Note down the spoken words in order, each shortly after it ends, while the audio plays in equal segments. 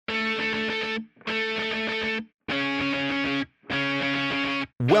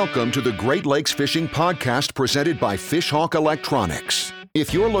Welcome to the Great Lakes Fishing Podcast presented by Fishhawk Electronics.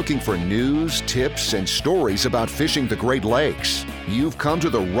 If you're looking for news, tips, and stories about fishing the Great Lakes, you've come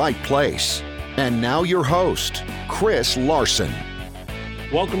to the right place. And now your host, Chris Larson.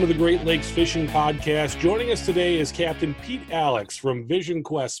 Welcome to the Great Lakes Fishing Podcast. Joining us today is Captain Pete Alex from Vision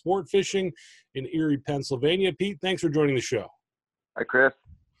Quest Sport Fishing in Erie, Pennsylvania. Pete, thanks for joining the show. Hi, Chris.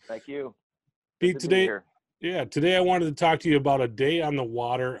 Thank you. Pete, today I wanted to talk to you about a day on the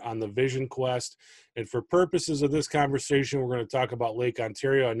water on the Vision Quest. And for purposes of this conversation, we're going to talk about Lake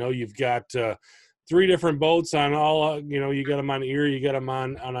Ontario. I know you've got three different boats on all, you got them on Erie, you got them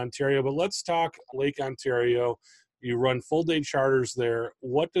on Ontario, but let's talk Lake Ontario. You run full day charters there.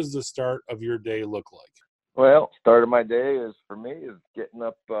 What does the start of your day look like? Well, start of my day is getting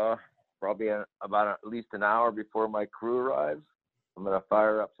up probably about at least an hour before my crew arrives. I'm going to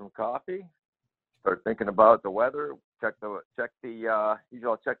fire up some coffee, start thinking about the weather, usually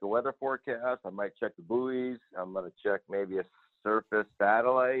I'll check the weather forecast. I might check the buoys. I'm going to check maybe a surface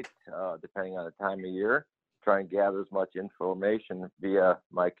satellite, depending on the time of year. Try and gather as much information via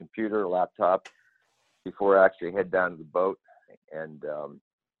my computer or laptop before I actually head down to the boat. And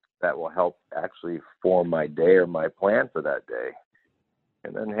that will help actually form my day or my plan for that day.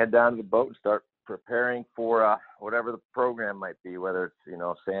 And then head down to the boat and start preparing for whatever the program might be, whether it's,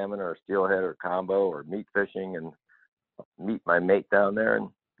 salmon or steelhead or combo or meat fishing, and meet my mate down there and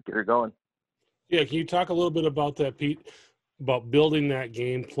get her going. Yeah, can you talk a little bit about that, Pete, about building that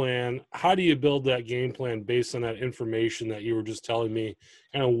game plan? How do you build that game plan based on that information that you were just telling me?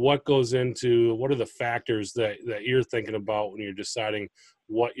 Kind of what are the factors that you're thinking about when you're deciding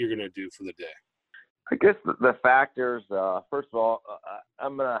what you're going to do for the day? I guess the factors, first of all,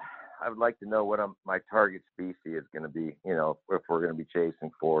 I would like to know what my target species is going to be, if we're going to be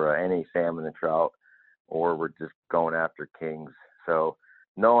chasing for any salmon and trout, or we're just going after kings. So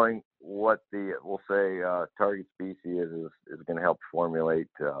knowing what target species is going to help formulate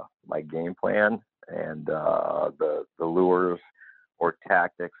my game plan and the lures or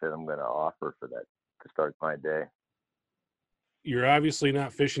tactics that I'm going to offer for that to start my day. You're obviously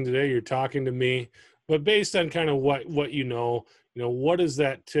not fishing today. You're talking to me, but based on kind of what what does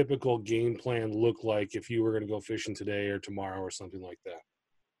that typical game plan look like if you were going to go fishing today or tomorrow or something like that?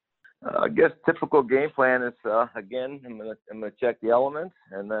 I guess typical game plan is again, I'm gonna check the elements,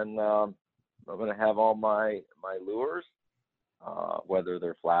 and then I'm gonna have all my lures, whether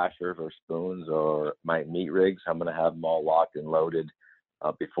they're flashers or spoons or my meat rigs. I'm gonna have them all locked and loaded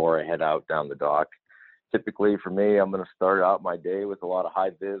before I head out down the dock. Typically for me, I'm gonna start out my day with a lot of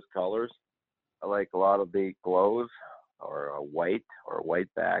high vis colors. I like a lot of the glows or a white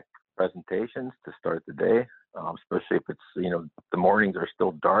back presentations to start the day. Especially if it's, the mornings are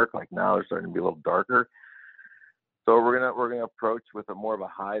still dark, like now they're starting to be a little darker. So we're gonna approach with more of a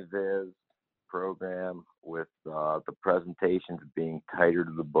high vis program, with the presentations being tighter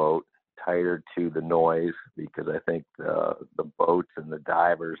to the boat, tighter to the noise, because I think the boats and the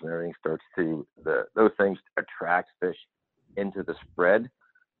divers and everything those things attract fish into the spread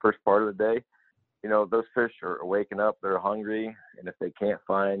first part of the day. Those fish are waking up, they're hungry, and if they can't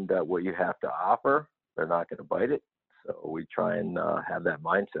find what you have to offer, they're not going to bite it. So we try and have that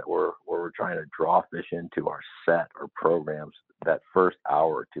mindset where we're trying to draw fish into our set or programs that first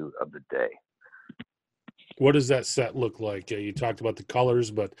hour or two of the day. What does that set look like? You talked about the colors,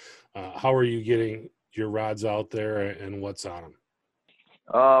 but how are you getting your rods out there and what's on them?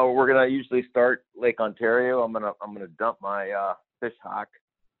 We're going to usually start Lake Ontario. I'm going to dump my Fishhawk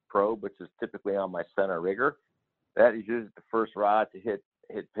probe, which is typically on my center rigger. That is usually the first rod to hit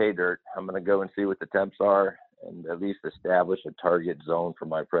pay dirt. I'm going to go and see what the temps are and at least establish a target zone for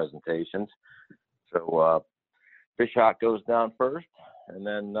my presentations. So Fishhawk goes down first, and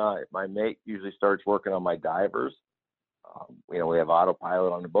then my mate usually starts working on my divers. We have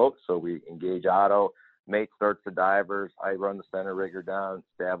autopilot on the boat, so we engage auto. Mate starts the divers. I run the center rigger down,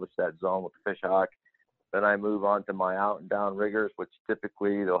 establish that zone with the Fishhawk. Then I move on to my out and down riggers, which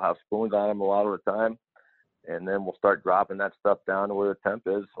typically they'll have spoons on them a lot of the time. And then we'll start dropping that stuff down to where the temp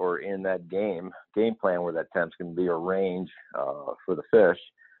is, or in that game plan where that temp's going to be, a range for the fish.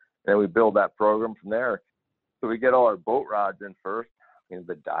 And then we build that program from there. So we get all our boat rods in first.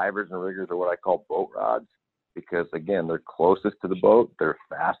 The divers and riggers are what I call boat rods, because again, they're closest to the boat, they're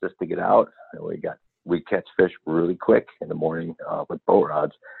fastest to get out, and we catch fish really quick in the morning with boat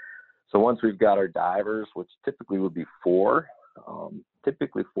rods. So once we've got our divers, which typically would be four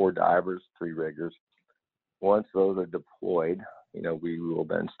divers, 3 riggers. Once those are deployed, we will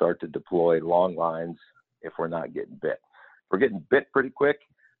then start to deploy long lines if we're not getting bit. If we're getting bit pretty quick,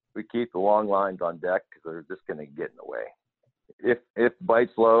 we keep the long lines on deck because they're just going to get in the way. if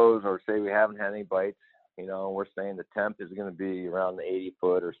bites lows, or say we haven't had any bites, we're saying the temp is going to be around the 80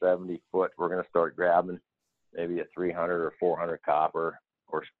 foot or 70 foot. We're going to start grabbing maybe a 300 or 400 copper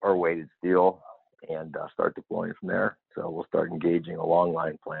or weighted steel, and start deploying from there. So we'll start engaging a long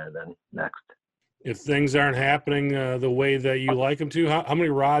line plan then next. If things aren't happening the way that you like them to, how many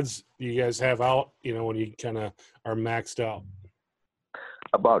rods do you guys have out, when you kind of are maxed out?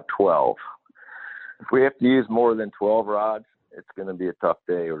 About 12. If we have to use more than 12 rods, it's going to be a tough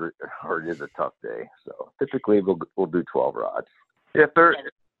day, or it is a tough day. So typically we'll do 12 rods. If the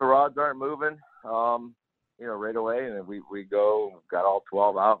rods aren't moving, right away, and we've got all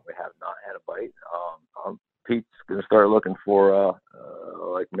 12 out, we have not had a bite. Pete's going to start looking for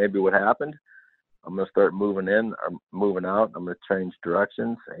like maybe what happened. I'm going to start moving in or moving out. I'm going to change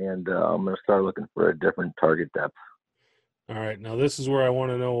directions, and I'm going to start looking for a different target depth. All right. Now this is where I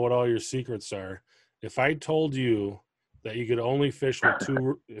want to know what all your secrets are. If I told you that you could only fish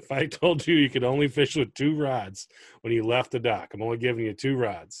with if I told you could only fish with 2 rods when you left the dock, I'm only giving you 2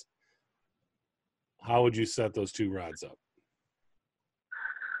 rods. How would you set those 2 rods up?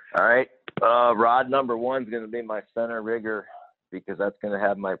 All right. Rod number 1 is going to be my center rigger, because that's going to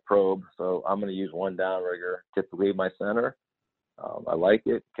have my probe. So I'm going to use 1 downrigger, typically my center. I like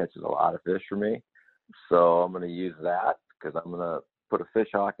it. Catches a lot of fish for me. So I'm going to use that, because I'm going to put a fish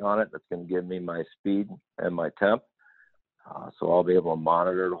hawk on it. That's going to give me my speed and my temp. So I'll be able to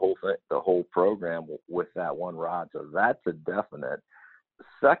monitor the whole program with that 1 rod. So that's a definite. The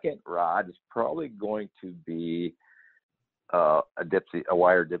second rod is probably going to be a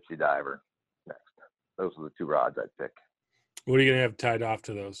wire dipsy diver next. Those are the 2 rods I'd pick. What are you going to have tied off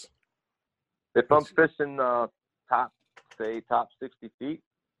to those? If I'm fishing top 60 feet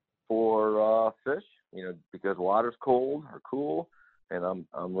for fish, because water's cold or cool, and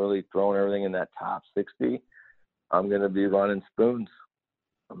I'm really throwing everything in that top 60, I'm going to be running spoons.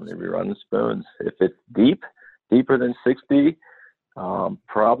 If it's deeper than 60,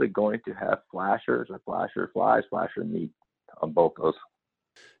 probably going to have flashers or flasher flies, flasher meat on both those.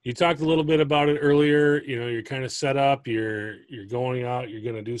 You talked a little bit about it earlier. You're kind of set up. You're going out. You're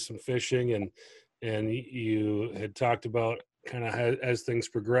going to do some fishing, and you had talked about kind of as things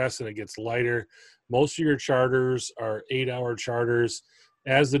progress and it gets lighter. Most of your charters are 8-hour charters.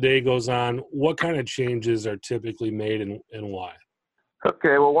 As the day goes on, what kind of changes are typically made and why?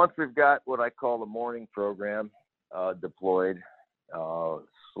 Okay, well, once we've got what I call the morning program deployed,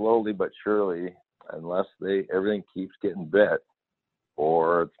 slowly but surely, unless everything keeps getting bit,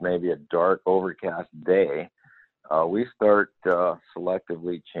 or it's maybe a dark, overcast day, we start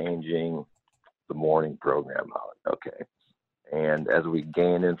selectively changing the morning program out. Okay. And as we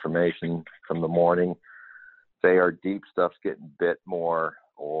gain information from the morning, say our deep stuff's getting bit more,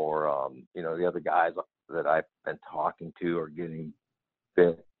 or, the other guys that I've been talking to are getting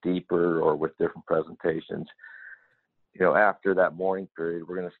bit deeper or with different presentations, after that morning period,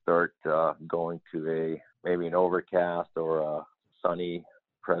 we're going to start going to maybe an overcast or a sunny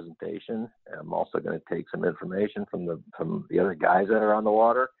presentation. And I'm also going to take some information from the other guys that are on the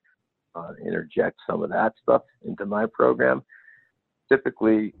water, interject some of that stuff into my program.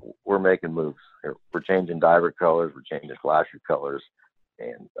 Typically, we're making moves. We're changing diver colors, we're changing flasher colors,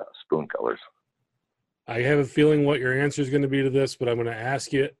 and spoon colors. I have a feeling what your answer is going to be to this, but I'm going to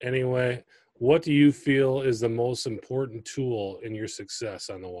ask you anyway. What do you feel is the most important tool in your success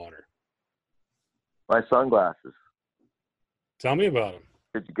on the water? My sunglasses. Tell me about them.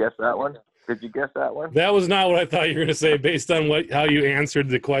 Did you guess that one? That was not what I thought you were going to say based on how you answered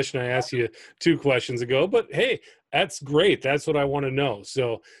the question I asked you 2 questions ago. But hey, that's great. That's what I want to know.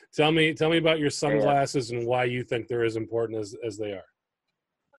 So tell me about your sunglasses and why you think they're as important as they are.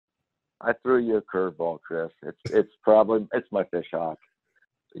 I threw you a curveball, Chris. It's my fish hawk.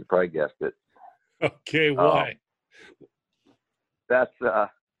 You probably guessed it. Okay, why? That's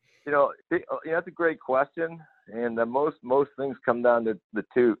that's a great question. And most things come down to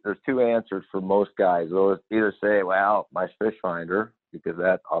there's 2 answers for most guys. They'll either say, well, my fish finder, because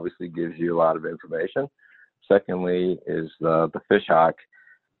that obviously gives you a lot of information. Secondly is the fish hawk,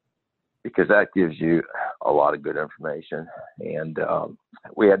 because that gives you a lot of good information. And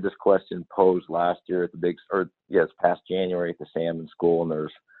we had this question posed last year at past January at the salmon school, and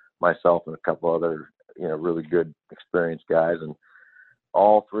there's myself and a couple other, really good experienced guys, and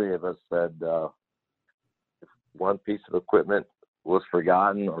all 3 of us said, if one piece of equipment was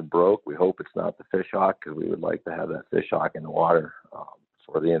forgotten or broke, we hope it's not the fish hawk, because we would like to have that fish hawk in the water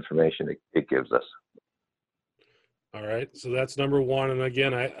for the information it gives us. All right, so that's number 1, and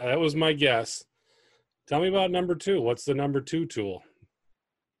again, that was my guess. Tell me about number 2. What's the number 2 tool?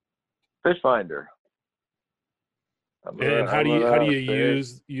 Fish finder. And how do you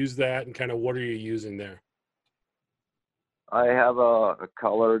use that, and kind of what are you using there? I have a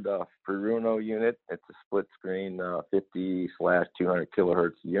colored Furuno unit. It's a split screen 50/200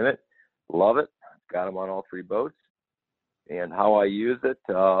 kilohertz unit. Love it. Got them on all 3 boats. And how I use it,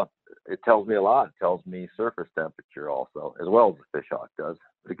 it tells me a lot. It tells me surface temperature also, as well as the Fish Hawk does.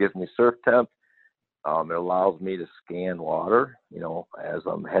 It gives me surf temp. It allows me to scan water. As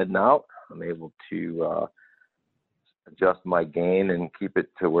I'm heading out, I'm able to adjust my gain and keep it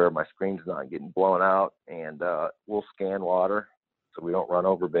to where my screen's not getting blown out. And we'll scan water so we don't run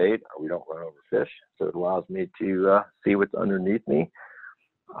over bait or we don't run over fish. So it allows me to see what's underneath me.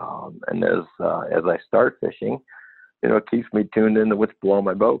 And as I start fishing, it keeps me tuned into what's below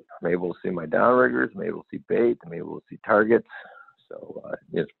my boat. I'm able to see my downriggers. I'm able to see bait. I'm able to see targets. So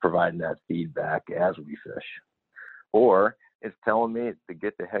it's providing that feedback as we fish. Or it's telling me to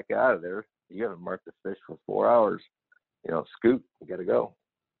get the heck out of there. You haven't marked the fish for 4 hours. Scoot, you got to go.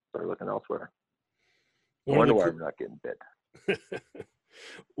 Start looking elsewhere. I wonder why I'm not getting bit.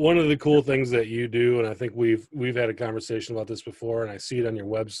 One of the cool things that you do, and I think we've had a conversation about this before, and I see it on your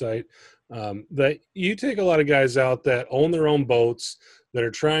website, that you take a lot of guys out that own their own boats that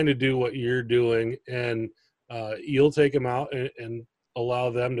are trying to do what you're doing, and you'll take them out and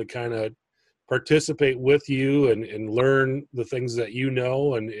allow them to kind of participate with you and learn the things that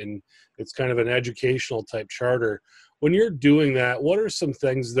and it's kind of an educational type charter. When you're doing that, what are some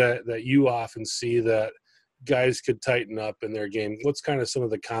things that you often see that guys could tighten up in their game? What's kind of some of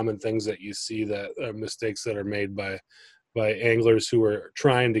the common things that you see that are mistakes that are made by anglers who are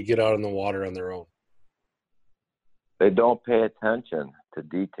trying to get out in the water on their own? They don't pay attention to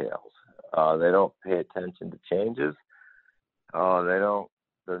details. They don't pay attention to changes.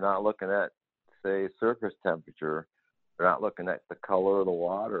 They're not looking at, say, surface temperature. They're not looking at the color of the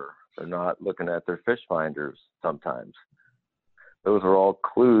water. They're not looking at their fish finders sometimes. Those are all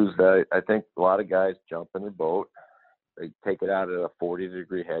clues that I think a lot of guys jump in their boat. They take it out at a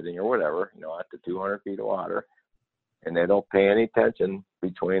 40-degree heading or whatever, at the 200 feet of water, and they don't pay any attention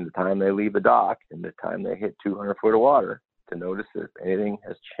between the time they leave the dock and the time they hit 200 foot of water to notice if anything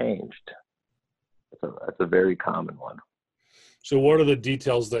has changed. That's a very common one. So what are the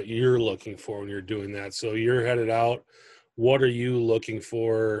details that you're looking for when you're doing that? So you're headed out. What are you looking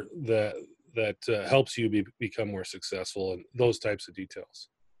for that helps you become more successful, and those types of details?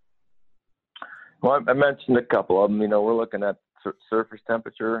 Well, I mentioned a couple of them. We're looking at surface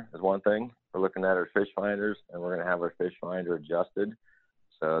temperature is one thing. We're looking at our fish finders, and we're going to have our fish finder adjusted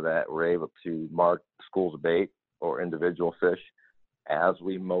so that we're able to mark schools of bait or individual fish as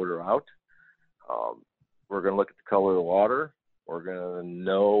we motor out. We're going to look at the color of the water. We're going to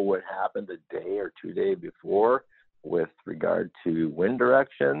know what happened a day or 2 days before with regard to wind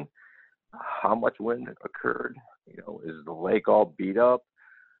direction, how much wind occurred. Is the lake all beat up?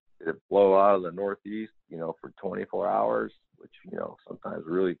 Did it blow out of the northeast, for 24 hours, which, sometimes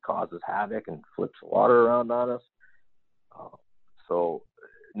really causes havoc and flips the water around on us. So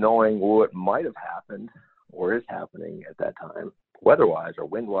knowing what might have happened or is happening at that time, weather-wise or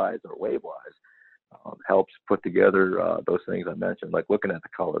wind-wise or wave-wise, helps put together those things I mentioned, like looking at the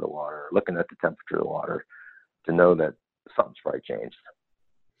color of the water, looking at the temperature of the water, to know that something's probably changed.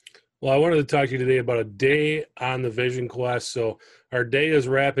 Well, I wanted to talk to you today about a day on the Vision Quest. So our day is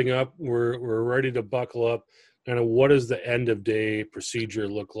wrapping up. We're ready to buckle up. Kind of what does the end of day procedure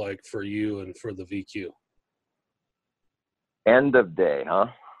look like for you and for the VQ? End of day, huh?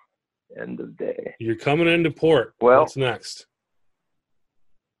 End of day. You're coming into port. Well, what's next?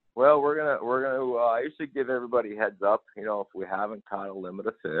 Well, we're gonna. I usually give everybody a heads up. If we haven't caught a limit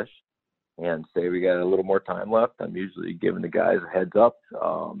of fish, and say we got a little more time left, I'm usually giving the guys a heads up.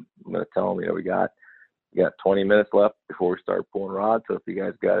 I'm gonna tell them, we got 20 minutes left before we start pulling rods. So if you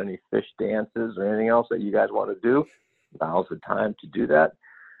guys got any fish dances or anything else that you guys want to do, now's the time to do that.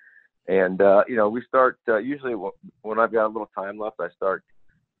 And we start usually when I've got a little time left, I start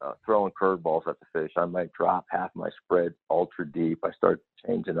throwing curveballs at the fish. I might drop half my spread ultra deep. I start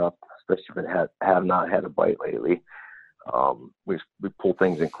changing up, especially if I have not had a bite lately. We pull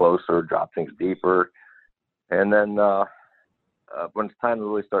things in closer, drop things deeper, and then when it's time to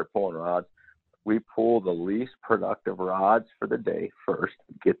really start pulling rods, we pull the least productive rods for the day first,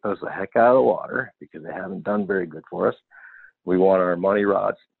 get those the heck out of the water because they haven't done very good for us. We want our money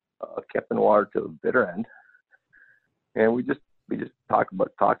rods kept in the water to the bitter end, and we just talk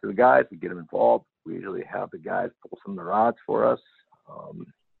to the guys. We get them involved. We usually have the guys pull some of the rods for us,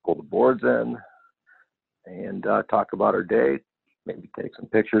 pull the boards in, and talk about our day. Maybe take some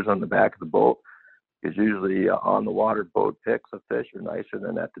pictures on the back of the boat, because usually on the water boat pics of fish are nicer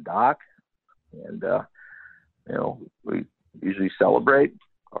than at the dock. And we usually celebrate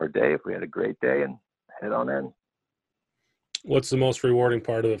our day if we had a great day and head on in. What's the most rewarding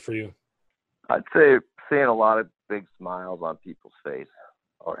part of it for you? I'd say seeing a lot of big smiles on people's face,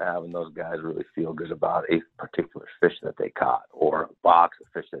 or having those guys really feel good about a particular fish that they caught or a box of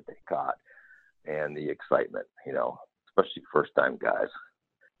fish that they caught, and the excitement, especially first-time guys.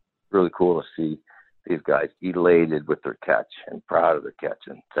 Really cool to see these guys elated with their catch and proud of their catch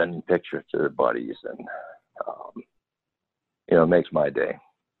and sending pictures to their buddies, and it makes my day.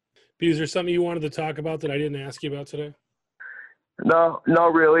 Is there something you wanted to talk about that I didn't ask you about today? No,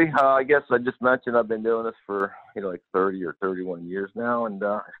 really. I guess I just mentioned I've been doing this for like 30 or 31 years now, and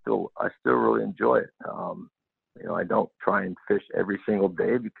I still really enjoy it. I don't try and fish every single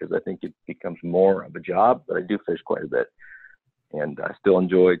day because I think it becomes more of a job, but I do fish quite a bit, and I still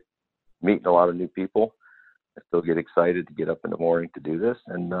enjoy meeting a lot of new people. I still get excited to get up in the morning to do this,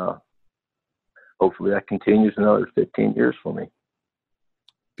 and hopefully that continues another 15 years for me.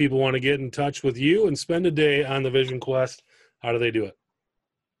 People want to get in touch with you and spend a day on the Vision Quest. How do they do it?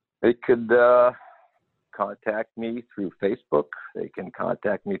 They could contact me through Facebook. They can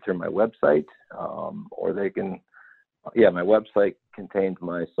contact me through my website, or they can, my website contains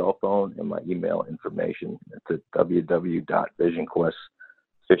my cell phone and my email information. It's at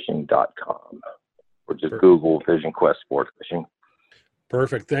www.visionquestfishing.com, or just Google Vision Quest Sport Fishing.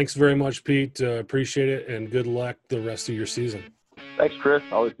 Perfect. Thanks very much, Pete. Appreciate it, and good luck the rest of your season. Thanks, Chris.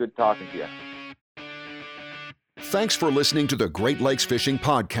 Always good talking to you. Thanks for listening to the Great Lakes Fishing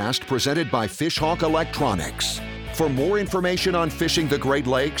Podcast presented by Fishhawk Electronics. For more information on fishing the Great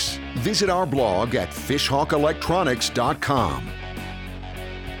Lakes, visit our blog at fishhawkelectronics.com.